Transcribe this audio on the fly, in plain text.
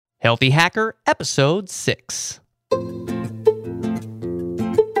Healthy Hacker, Episode 6.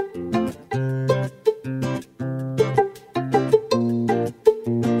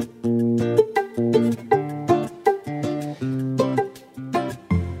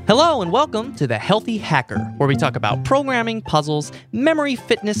 Hello and welcome to the Healthy Hacker, where we talk about programming, puzzles, memory,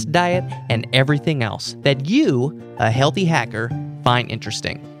 fitness, diet, and everything else that you, a healthy hacker, find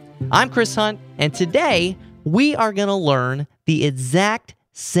interesting. I'm Chris Hunt, and today we are going to learn the exact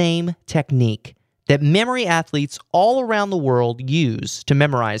same technique that memory athletes all around the world use to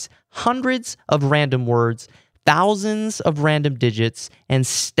memorize hundreds of random words, thousands of random digits, and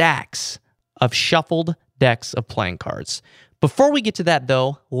stacks of shuffled decks of playing cards. Before we get to that,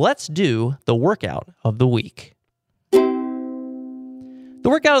 though, let's do the workout of the week. The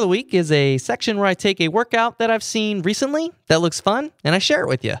workout of the week is a section where I take a workout that I've seen recently that looks fun, and I share it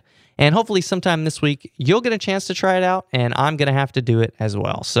with you. And hopefully sometime this week, you'll get a chance to try it out, and I'm going to have to do it as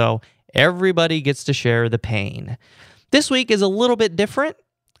well. So everybody gets to share the pain. This week is a little bit different.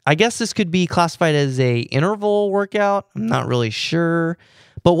 I guess this could be classified as a interval workout. I'm not really sure.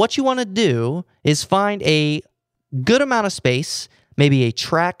 But what you want to do is find a good amount of space, maybe a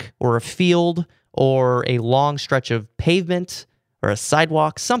track or a field or a long stretch of pavement or a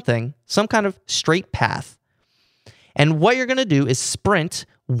sidewalk, some kind of straight path. And what you're going to do is sprint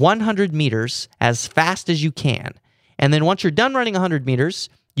 100 meters as fast as you can. And then once you're done running 100 meters,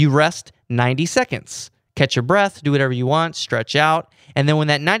 you rest 90 seconds. Catch your breath, do whatever you want, stretch out. And then when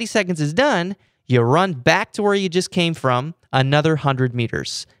that 90 seconds is done, you run back to where you just came from, another 100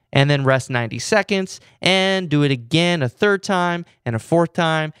 meters. And then rest 90 seconds and do it again a third time and a fourth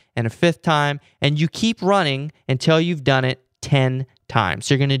time and a fifth time. And you keep running until you've done it 10 times.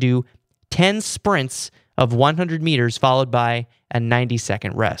 So you're going to do 10 sprints of 100 meters followed by a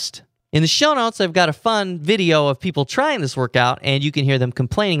 90-second rest. In the show notes, I've got a fun video of people trying this workout, and you can hear them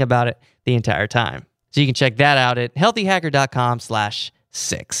complaining about it the entire time. So you can check that out at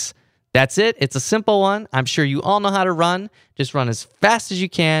healthyhacker.com/6. That's it. It's a simple one. I'm sure you all know how to run. Just run as fast as you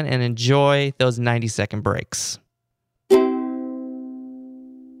can and enjoy those 90-second breaks.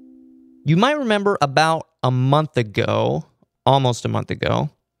 You might remember about a month ago, almost a month ago,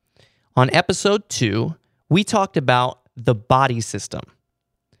 on episode 2, we talked about the body system.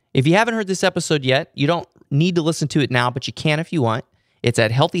 If you haven't heard this episode yet, you don't need to listen to it now, but you can if you want. It's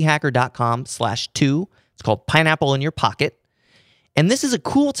at healthyhacker.com/2. It's called Pineapple in Your Pocket. And this is a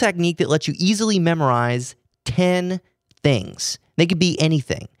cool technique that lets you easily memorize 10 things. They could be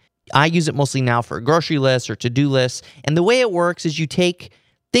anything. I use it mostly now for grocery lists or to-do lists. And the way it works is you take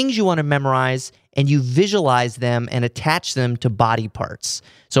things you want to memorize and you visualize them and attach them to body parts.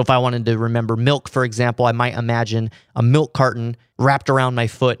 So if I wanted to remember milk, for example, I might imagine a milk carton wrapped around my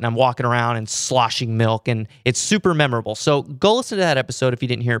foot and I'm walking around and sloshing milk, and it's super memorable. So go listen to that episode if you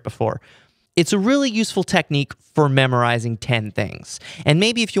didn't hear it before. It's a really useful technique for memorizing 10 things. And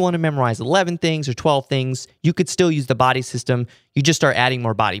maybe if you want to memorize 11 things or 12 things, you could still use the body system. You just start adding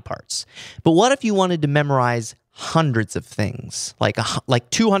more body parts. But what if you wanted to memorize hundreds of things, like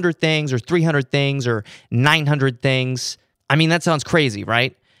 200 things or 300 things or 900 things? I mean, that sounds crazy,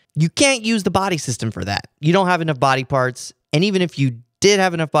 right? You can't use the body system for that. You don't have enough body parts. And even if you did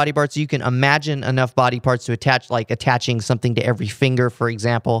have enough body parts, you can imagine enough body parts to attach, like attaching something to every finger, for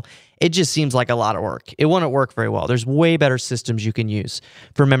example. It just seems like a lot of work. It wouldn't work very well. There's way better systems you can use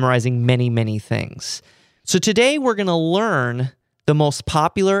for memorizing many, many things. So today we're going to learn the most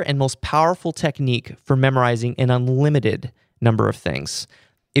popular and most powerful technique for memorizing an unlimited number of things.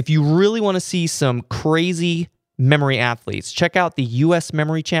 If you really want to see some crazy memory athletes, check out the US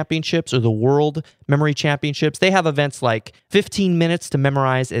Memory Championships or the World Memory Championships. They have events like 15 minutes to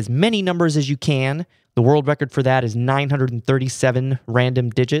memorize as many numbers as you can. The world record for that is 937 random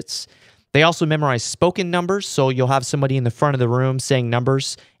digits. They also memorize spoken numbers, so you'll have somebody in the front of the room saying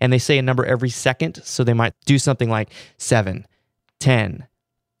numbers, and they say a number every second, so they might do something like 7, 10,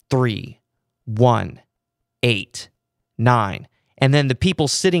 3, 1, 8, 9. And then the people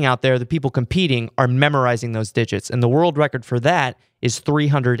sitting out there, the people competing, are memorizing those digits. And the world record for that is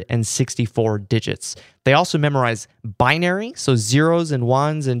 364 digits. They also memorize binary, so zeros and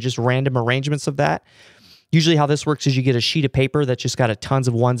ones and just random arrangements of that. Usually how this works is you get a sheet of paper that's just got a tons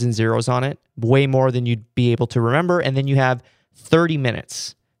of ones and zeros on it, way more than you'd be able to remember. And then you have 30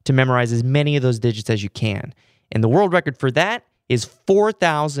 minutes to memorize as many of those digits as you can. And the world record for that is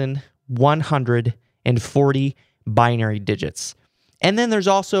 4,140 binary digits. And then there's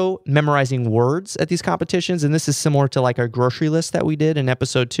also memorizing words at these competitions, and this is similar to like our grocery list that we did in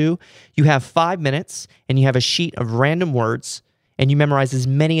episode 2. You have 5 minutes, and you have a sheet of random words, and you memorize as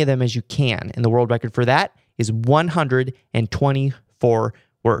many of them as you can. And the world record for that is 124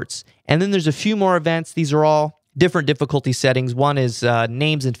 words. And then there's a few more events. These are all different difficulty settings. One is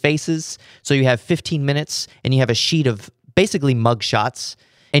names and faces. So you have 15 minutes and you have a sheet of basically mugshots.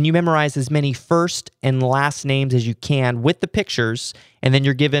 And you memorize as many first and last names as you can with the pictures. And then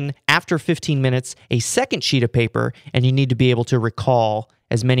you're given, after 15 minutes, a second sheet of paper, and you need to be able to recall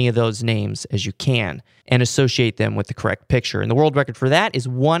as many of those names as you can and associate them with the correct picture. And the world record for that is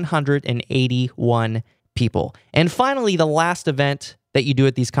 181 people. And finally, the last event that you do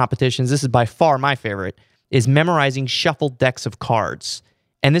at these competitions, this is by far my favorite, is memorizing shuffled decks of cards.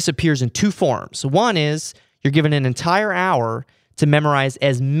 And this appears in two forms. One is you're given an entire hour to memorize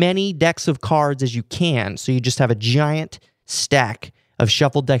as many decks of cards as you can. So you just have a giant stack of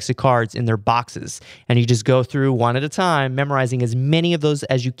shuffled decks of cards in their boxes. And you just go through one at a time, memorizing as many of those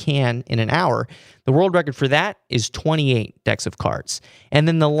as you can in an hour. The world record for that is 28 decks of cards. And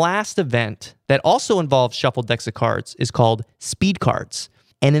then the last event that also involves shuffled decks of cards is called speed cards.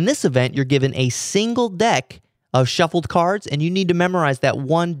 And in this event, you're given a single deck of shuffled cards, and you need to memorize that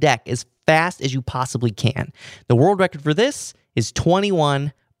one deck as fast as you possibly can. The world record for this is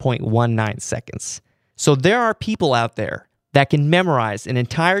 21.19 seconds. So there are people out there that can memorize an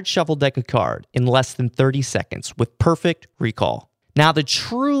entire shuffled deck of cards in less than 30 seconds with perfect recall. Now, the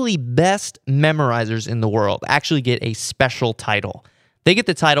truly best memorizers in the world actually get a special title. They get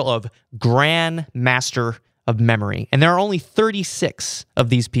the title of Grand Master of Memory, and there are only 36 of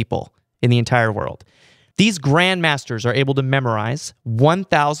these people in the entire world. These grandmasters are able to memorize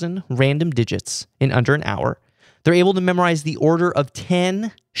 1,000 random digits in under an hour. They're able to memorize the order of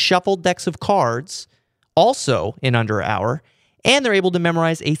 10 shuffled decks of cards, also in under an hour, and they're able to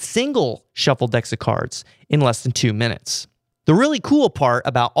memorize a single shuffled deck of cards in less than 2 minutes. The really cool part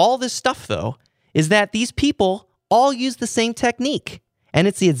about all this stuff, though, is that these people all use the same technique, and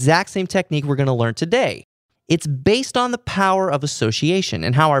it's the exact same technique we're going to learn today. It's based on the power of association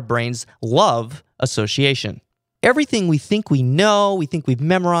and how our brains love association. Everything we think we know, we think we've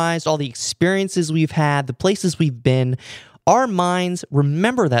memorized, all the experiences we've had, the places we've been, our minds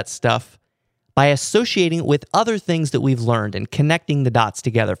remember that stuff by associating it with other things that we've learned and connecting the dots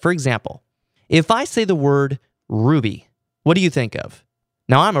together. For example, if I say the word Ruby, what do you think of?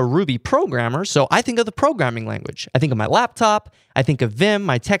 Now, I'm a Ruby programmer, so I think of the programming language. I think of my laptop. I think of Vim,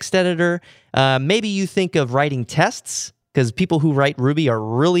 my text editor. Maybe you think of writing tests, because people who write Ruby are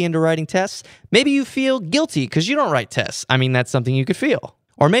really into writing tests. Maybe you feel guilty because you don't write tests. I mean, that's something you could feel.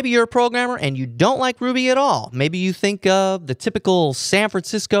 Or maybe you're a programmer and you don't like Ruby at all. Maybe you think of the typical San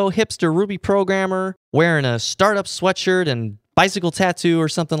Francisco hipster Ruby programmer wearing a startup sweatshirt and bicycle tattoo or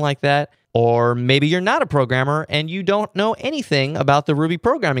something like that. Or maybe you're not a programmer and you don't know anything about the Ruby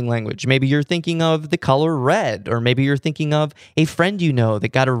programming language. Maybe you're thinking of the color red, or maybe you're thinking of a friend you know that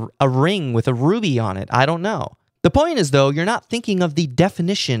got a ring with a ruby on it. I don't know. The point is, though, you're not thinking of the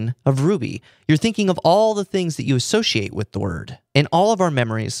definition of Ruby. You're thinking of all the things that you associate with the word. And all of our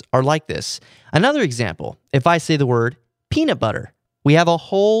memories are like this. Another example, if I say the word peanut butter, we have a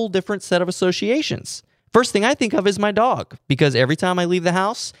whole different set of associations. First thing I think of is my dog, because every time I leave the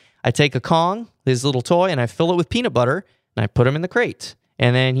house, I take a Kong, his little toy, and I fill it with peanut butter, and I put him in the crate.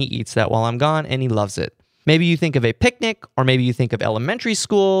 And then he eats that while I'm gone, and he loves it. Maybe you think of a picnic, or maybe you think of elementary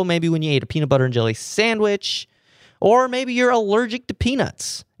school, maybe when you ate a peanut butter and jelly sandwich. Or maybe you're allergic to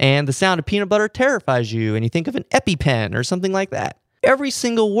peanuts and the sound of peanut butter terrifies you and you think of an EpiPen or something like that. Every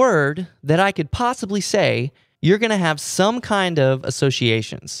single word that I could possibly say, you're going to have some kind of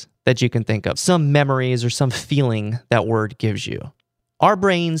associations that you can think of, some memories or some feeling that word gives you. Our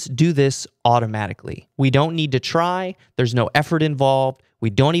brains do this automatically. We don't need to try. There's no effort involved.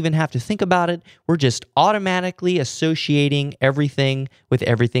 We don't even have to think about it. We're just automatically associating everything with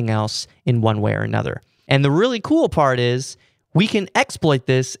everything else in one way or another. And the really cool part is we can exploit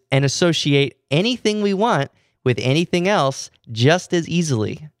this and associate anything we want with anything else just as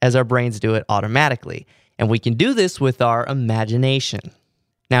easily as our brains do it automatically. And we can do this with our imagination.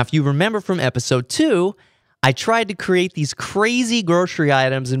 Now, if you remember from episode 2, I tried to create these crazy grocery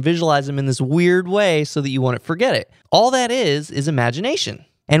items and visualize them in this weird way so that you wouldn't forget it. All that is imagination.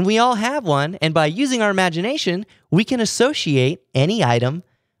 And we all have one. And by using our imagination, we can associate any item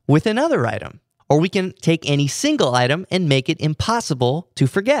with another item. Or we can take any single item and make it impossible to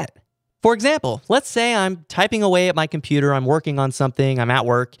forget. For example, let's say I'm typing away at my computer, I'm working on something, I'm at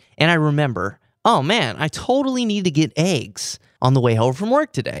work, and I remember, oh man, I totally need to get eggs on the way home from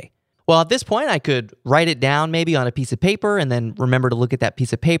work today. Well, at this point, I could write it down maybe on a piece of paper and then remember to look at that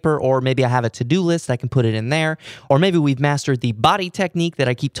piece of paper, or maybe I have a to-do list, I can put it in there, or maybe we've mastered the body technique that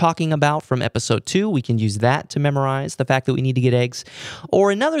I keep talking about from episode 2. We can use that to memorize the fact that we need to get eggs.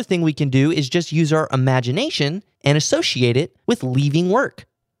 Or another thing we can do is just use our imagination and associate it with leaving work.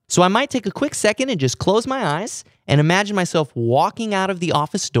 So I might take a quick second and just close my eyes and imagine myself walking out of the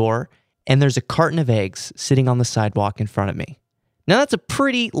office door and there's a carton of eggs sitting on the sidewalk in front of me. Now that's a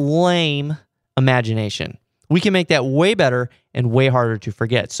pretty lame imagination. We can make that way better and way harder to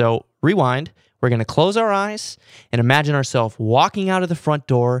forget. So rewind. We're going to close our eyes and imagine ourselves walking out of the front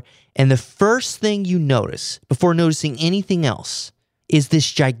door. And the first thing you notice before noticing anything else is this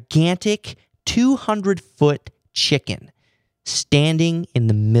gigantic 200-foot chicken standing in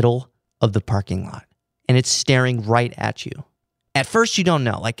the middle of the parking lot. And it's staring right at you. At first, you don't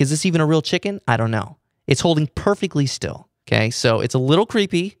know. Like, is this even a real chicken? I don't know. It's holding perfectly still. Okay, so it's a little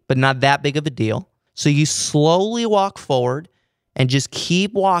creepy, but not that big of a deal. So you slowly walk forward and just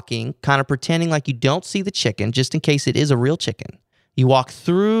keep walking, kind of pretending like you don't see the chicken, just in case it is a real chicken. You walk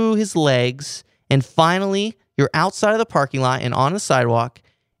through his legs, and finally, you're outside of the parking lot and on the sidewalk,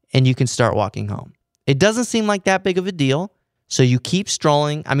 and you can start walking home. It doesn't seem like that big of a deal, so you keep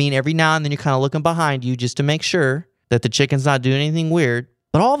strolling. I mean, every now and then you're kind of looking behind you just to make sure that the chicken's not doing anything weird.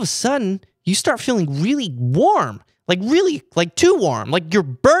 But all of a sudden, you start feeling really warm. Like too warm, like you're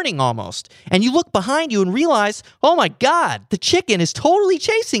burning almost. And you look behind you and realize, oh my God, the chicken is totally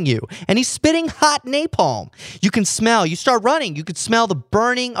chasing you. And he's spitting hot napalm. You start running, you can smell the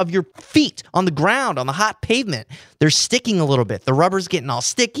burning of your feet on the ground, on the hot pavement. They're sticking a little bit. The rubber's getting all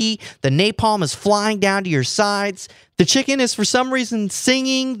sticky. The napalm is flying down to your sides. The chicken is for some reason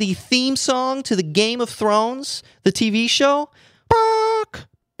singing the theme song to the Game of Thrones, the TV show. Bark,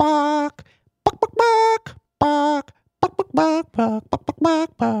 bark, bark, bark, bark, bark.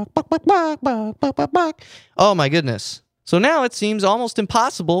 Oh my goodness. So now it seems almost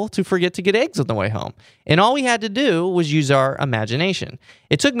impossible to forget to get eggs on the way home. And all we had to do was use our imagination.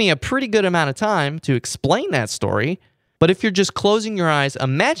 It took me a pretty good amount of time to explain that story, but if you're just closing your eyes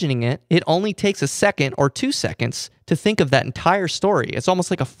imagining it, it only takes a second or 2 seconds to think of that entire story. It's almost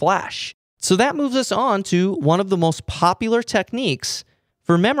like a flash. So that moves us on to one of the most popular techniques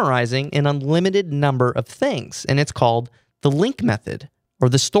for memorizing an unlimited number of things, and it's called the link method or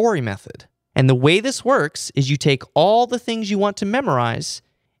the story method. And the way this works is you take all the things you want to memorize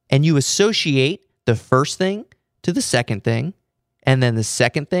and you associate the first thing to the second thing, and then the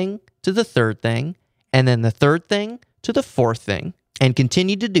second thing to the third thing, and then the third thing to the fourth thing, and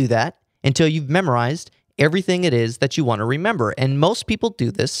continue to do that until you've memorized everything it is that you want to remember. And most people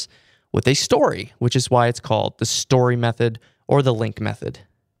do this with a story, which is why it's called the story method or the link method.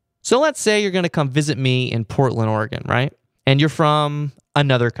 So let's say you're going to come visit me in Portland, Oregon, right? And you're from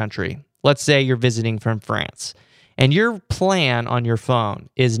another country. Let's say you're visiting from France. And your plan on your phone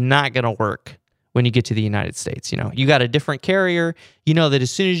is not going to work when you get to the United States. You got a different carrier. You know that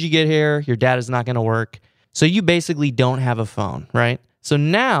as soon as you get here, your data is not going to work. So you basically don't have a phone, right? So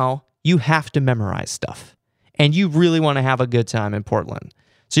now you have to memorize stuff. And you really want to have a good time in Portland.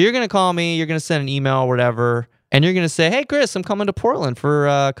 So you're going to call me, you're going to send an email or whatever, and you're going to say, hey, Chris, I'm coming to Portland for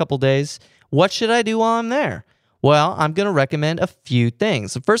a couple days. What should I do while I'm there? Well, I'm going to recommend a few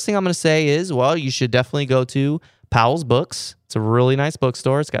things. The first thing I'm going to say is, well, you should definitely go to Powell's Books. It's a really nice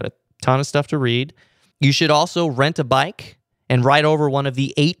bookstore. It's got a ton of stuff to read. You should also rent a bike and ride over one of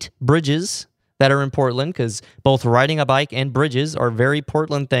the 8 bridges that are in Portland, because both riding a bike and bridges are very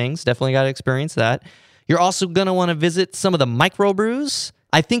Portland things. Definitely got to experience that. You're also going to want to visit some of the microbrews.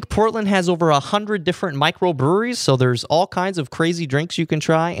 I think Portland has over 100 different microbreweries, so there's all kinds of crazy drinks you can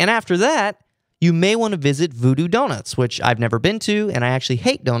try. And after that, you may want to visit Voodoo Donuts, which I've never been to, and I actually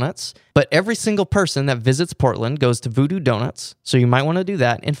hate donuts. But every single person that visits Portland goes to Voodoo Donuts, so you might want to do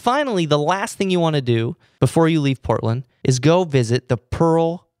that. And finally, the last thing you want to do before you leave Portland is go visit the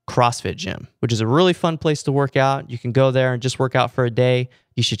Pearl CrossFit Gym, which is a really fun place to work out. You can go there and just work out for a day.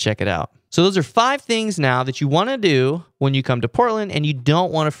 You should check it out. So those are 5 things now that you want to do when you come to Portland, and you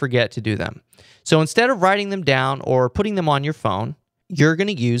don't want to forget to do them. So instead of writing them down or putting them on your phone, you're going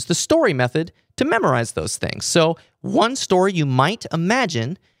to use the story method to memorize those things. So one story you might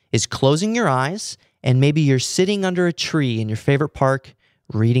imagine is closing your eyes, and maybe you're sitting under a tree in your favorite park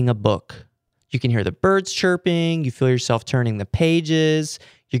reading a book. You can hear the birds chirping, you feel yourself turning the pages,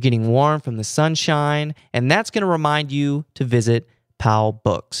 you're getting warm from the sunshine, and that's going to remind you to visit Powell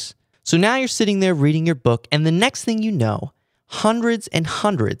Books. So now you're sitting there reading your book, and the next thing you know, hundreds and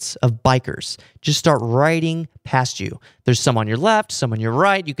hundreds of bikers just start riding past you. There's some on your left, some on your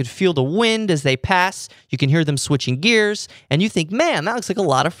right. You could feel the wind as they pass. You can hear them switching gears, and you think, man, that looks like a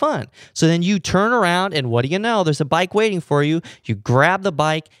lot of fun. So then you turn around, and what do you know? There's a bike waiting for you. You grab the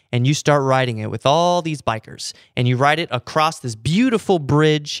bike, and you start riding it with all these bikers, and you ride it across this beautiful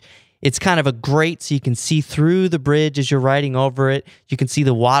bridge. It's kind of a grate so you can see through the bridge as you're riding over it. You can see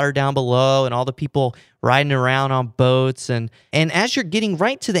the water down below and all the people riding around on boats. And as you're getting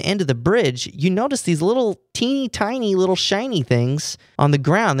right to the end of the bridge, you notice these little teeny tiny little shiny things on the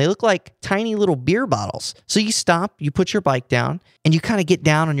ground. They look like tiny little beer bottles. So you stop, you put your bike down, and you kind of get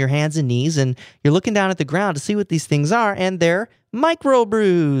down on your hands and knees, and you're looking down at the ground to see what these things are, and they're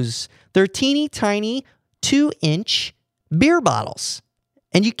microbrews. They're teeny tiny 2-inch beer bottles.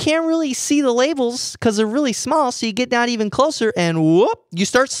 And you can't really see the labels because they're really small, so you get down even closer and whoop, you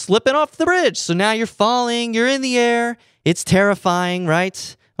start slipping off the bridge. So now you're falling, you're in the air. It's terrifying,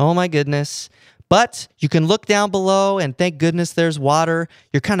 right? Oh my goodness. But you can look down below and thank goodness there's water.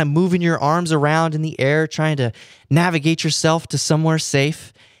 You're kind of moving your arms around in the air, trying to navigate yourself to somewhere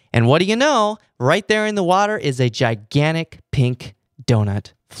safe. And what do you know? Right there in the water is a gigantic pink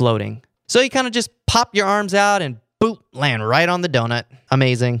donut floating. So you kind of just pop your arms out and boop, land right on the donut.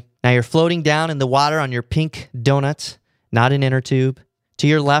 Amazing. Now you're floating down in the water on your pink donut, not an inner tube. To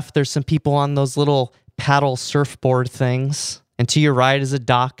your left, there's some people on those little paddle surfboard things. And to your right is a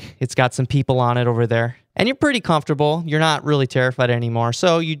dock. It's got some people on it over there. And you're pretty comfortable. You're not really terrified anymore.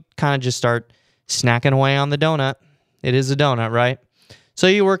 So you kind of just start snacking away on the donut. It is a donut, right? So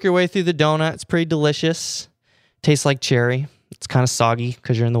you work your way through the donut. It's pretty delicious. Tastes like cherry. It's kind of soggy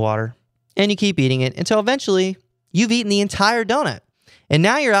because you're in the water. And you keep eating it until eventually you've eaten the entire donut. And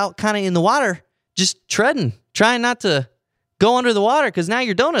now you're out kind of in the water, just treading, trying not to go under the water because now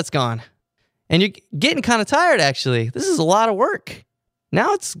your donut's gone. And you're getting kind of tired, actually. This is a lot of work.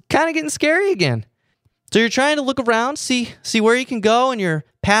 Now it's kind of getting scary again. So you're trying to look around, see where you can go, and you're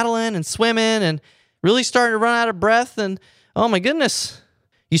paddling and swimming and really starting to run out of breath. And oh my goodness,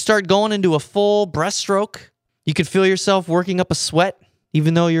 you start going into a full breaststroke. You can feel yourself working up a sweat,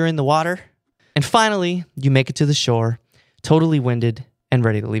 even though you're in the water. And finally, you make it to the shore, totally winded and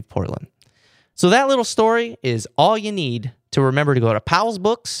ready to leave Portland. So that little story is all you need to remember to go to Powell's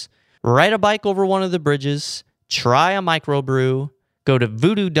Books, ride a bike over one of the bridges, try a microbrew, go to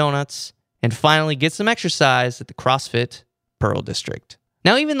Voodoo Donuts, and finally get some exercise at the CrossFit Pearl District.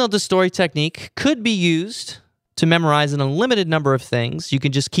 Now, even though the story technique could be used to memorize an unlimited number of things, you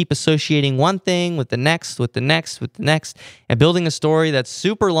can just keep associating one thing with the next, with the next, with the next, and building a story that's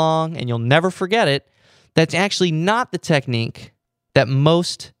super long and you'll never forget it. That's actually not the technique that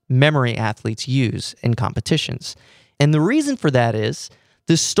most memory athletes use in competitions. And the reason for that is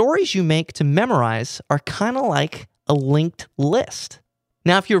the stories you make to memorize are kind of like a linked list.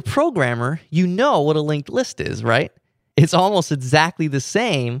 Now, if you're a programmer, you know what a linked list is, right? It's almost exactly the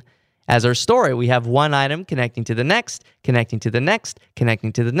same as our story. We have one item connecting to the next, connecting to the next,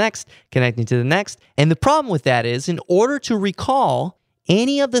 connecting to the next, connecting to the next. And the problem with that is, in order to recall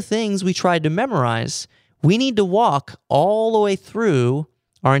any of the things we tried to memorize, we need to walk all the way through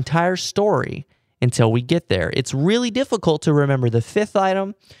our entire story until we get there. It's really difficult to remember the 5th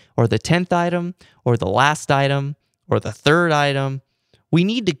item or the 10th item or the last item or the 3rd item. We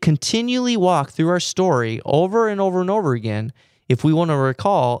need to continually walk through our story over and over and over again if we want to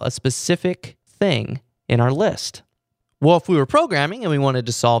recall a specific thing in our list. Well, if we were programming and we wanted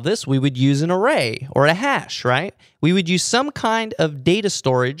to solve this, we would use an array or a hash, right? We would use some kind of data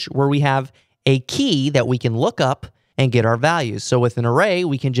storage where we have a key that we can look up and get our values. So with an array,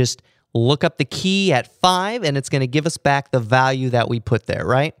 we can just look up the key at 5 and it's going to give us back the value that we put there,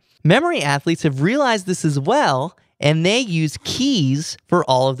 right? Memory athletes have realized this as well, and they use keys for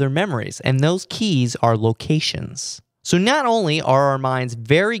all of their memories, and those keys are locations. So not only are our minds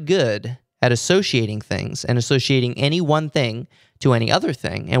very good at associating things and associating any one thing to any other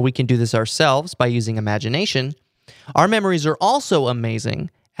thing, and we can do this ourselves by using imagination, our memories are also amazing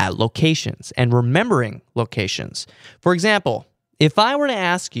at locations and remembering locations. For example, if I were to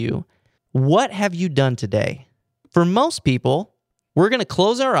ask you, what have you done today? For most people, we're going to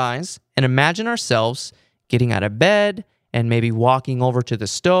close our eyes and imagine ourselves getting out of bed and maybe walking over to the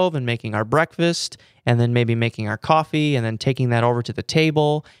stove and making our breakfast, and then maybe making our coffee, and then taking that over to the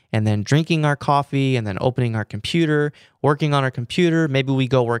table, and then drinking our coffee, and then opening our computer, working on our computer. Maybe we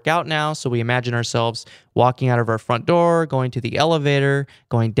go work out now, so we imagine ourselves walking out of our front door, going to the elevator,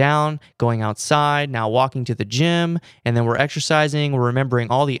 going down, going outside, now walking to the gym, and then we're exercising. We're remembering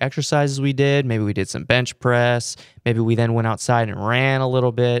all the exercises we did. Maybe we did some bench press. Maybe we then went outside and ran a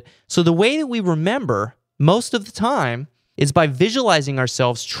little bit. So the way that we remember most of the time is by visualizing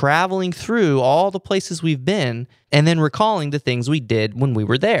ourselves traveling through all the places we've been and then recalling the things we did when we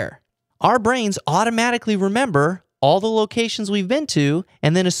were there. Our brains automatically remember all the locations we've been to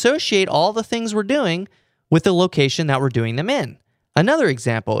and then associate all the things we're doing with the location that we're doing them in. Another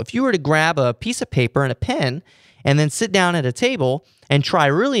example, if you were to grab a piece of paper and a pen and then sit down at a table and try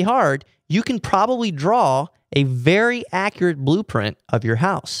really hard, you can probably draw a very accurate blueprint of your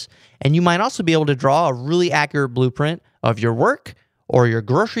house. And you might also be able to draw a really accurate blueprint of your work or your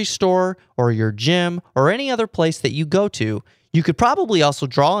grocery store or your gym or any other place that you go to. You could probably also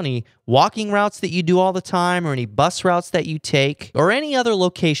draw any walking routes that you do all the time or any bus routes that you take or any other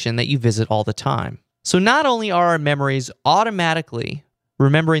location that you visit all the time. So not only are our memories automatically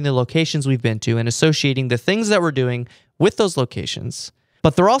remembering the locations we've been to and associating the things that we're doing with those locations,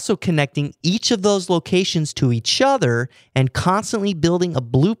 but they're also connecting each of those locations to each other and constantly building a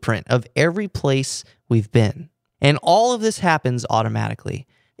blueprint of every place we've been. And all of this happens automatically.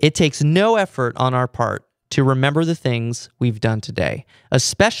 It takes no effort on our part to remember the things we've done today,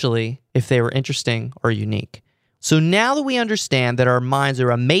 especially if they were interesting or unique. So now that we understand that our minds are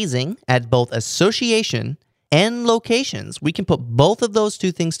amazing at both association and locations, we can put both of those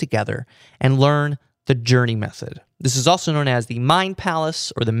two things together and learn the journey method. This is also known as the mind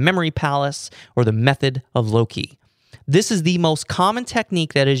palace or the memory palace or the method of Loki. This is the most common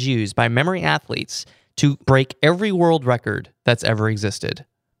technique that is used by memory athletes to break every world record that's ever existed.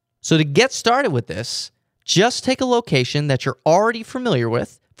 So to get started with this, just take a location that you're already familiar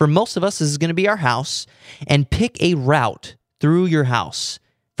with. For most of us, this is going to be our house, and pick a route through your house.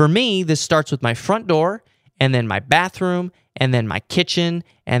 For me, this starts with my front door, and then my bathroom, and then my kitchen,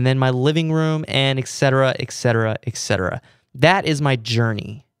 and then my living room, and etc., etc., etc. That is my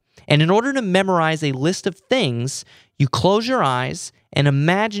journey. And in order to memorize a list of things, you close your eyes and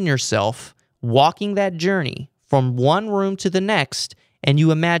imagine yourself walking that journey from one room to the next, and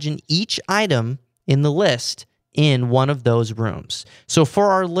you imagine each item in the list in one of those rooms. So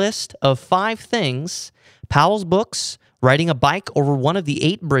for our list of 5 things, Powell's books, riding a bike over one of the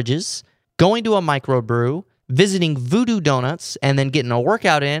 8 bridges, going to a microbrew, visiting Voodoo Donuts, and then getting a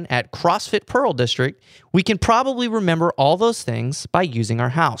workout in at CrossFit Pearl District, we can probably remember all those things by using our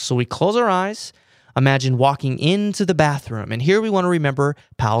house. So we close our eyes, imagine walking into the bathroom, and here we want to remember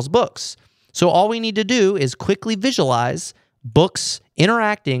Powell's books. So all we need to do is quickly visualize books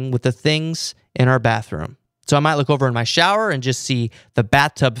interacting with the things in our bathroom. So I might look over in my shower and just see the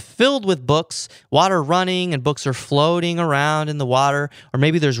bathtub filled with books, water running, and books are floating around in the water. Or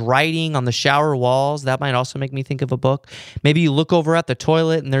maybe there's writing on the shower walls. That might also make me think of a book. Maybe you look over at the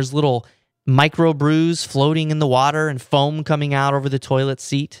toilet and there's little microbrews floating in the water and foam coming out over the toilet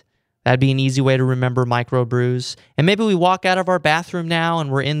seat. That'd be an easy way to remember microbrews. And maybe we walk out of our bathroom now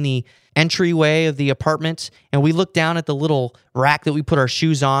and we're in the entryway of the apartment and we look down at the little rack that we put our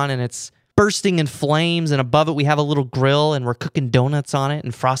shoes on and it's bursting in flames, and above it we have a little grill and we're cooking donuts on it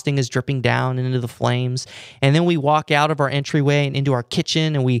and frosting is dripping down into the flames. And then we walk out of our entryway and into our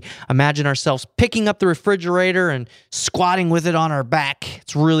kitchen and we imagine ourselves picking up the refrigerator and squatting with it on our back.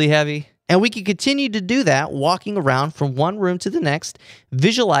 It's really heavy. And we can continue to do that, walking around from one room to the next,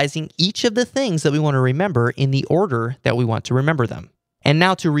 visualizing each of the things that we want to remember in the order that we want to remember them. And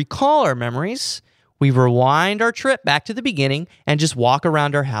now to recall our memories, we rewind our trip back to the beginning and just walk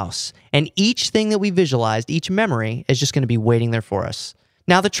around our house. And each thing that we visualized, each memory, is just going to be waiting there for us.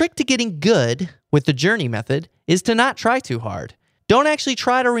 Now, the trick to getting good with the journey method is to not try too hard. Don't actually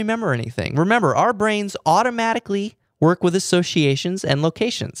try to remember anything. Remember, our brains automatically work with associations and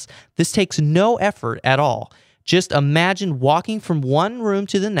locations. This takes no effort at all. Just imagine walking from one room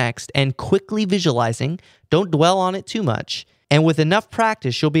to the next and quickly visualizing. Don't dwell on it too much. And with enough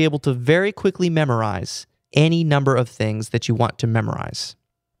practice, you'll be able to very quickly memorize any number of things that you want to memorize.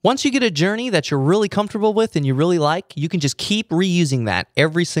 Once you get a journey that you're really comfortable with and you really like, you can just keep reusing that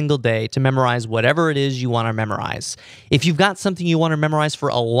every single day to memorize whatever it is you want to memorize. If you've got something you want to memorize for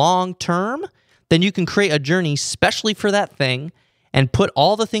a long term, then you can create a journey specially for that thing and put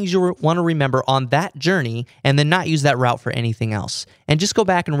all the things you want to remember on that journey and then not use that route for anything else. And just go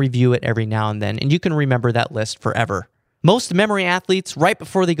back and review it every now and then, and you can remember that list forever. Most memory athletes, right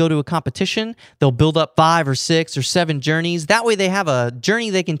before they go to a competition, they'll build up 5 or 6 or 7 journeys. That way they have a journey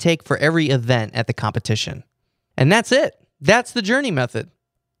they can take for every event at the competition. And that's it. That's the journey method.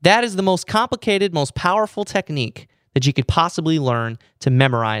 That is the most complicated, most powerful technique that you could possibly learn to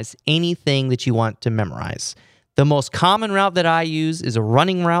memorize anything that you want to memorize. The most common route that I use is a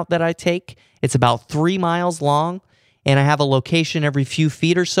running route that I take. It's about 3 miles long. And I have a location every few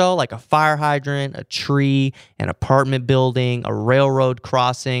feet or so, like a fire hydrant, a tree, an apartment building, a railroad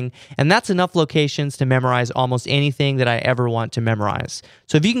crossing. And that's enough locations to memorize almost anything that I ever want to memorize.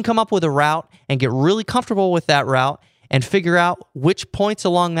 So if you can come up with a route and get really comfortable with that route and figure out which points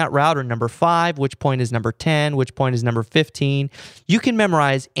along that route are number 5, which point is number 10, which point is number 15, you can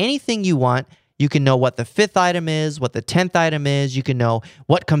memorize anything you want. You can know what the 5th item is, what the 10th item is. You can know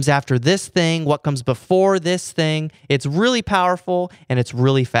what comes after this thing, what comes before this thing. It's really powerful and it's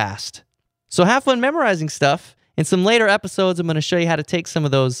really fast. So have fun memorizing stuff. In some later episodes, I'm going to show you how to take some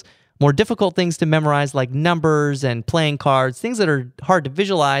of those more difficult things to memorize, like numbers and playing cards, things that are hard to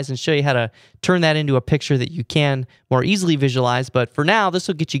visualize, and show you how to turn that into a picture that you can more easily visualize. But for now, this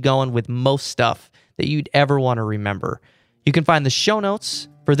will get you going with most stuff that you'd ever want to remember. You can find the show notes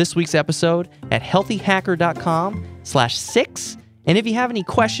for this week's episode at healthyhacker.com/6. And if you have any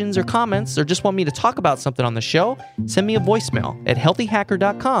questions or comments or just want me to talk about something on the show, send me a voicemail at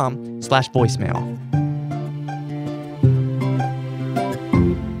healthyhacker.com/voicemail.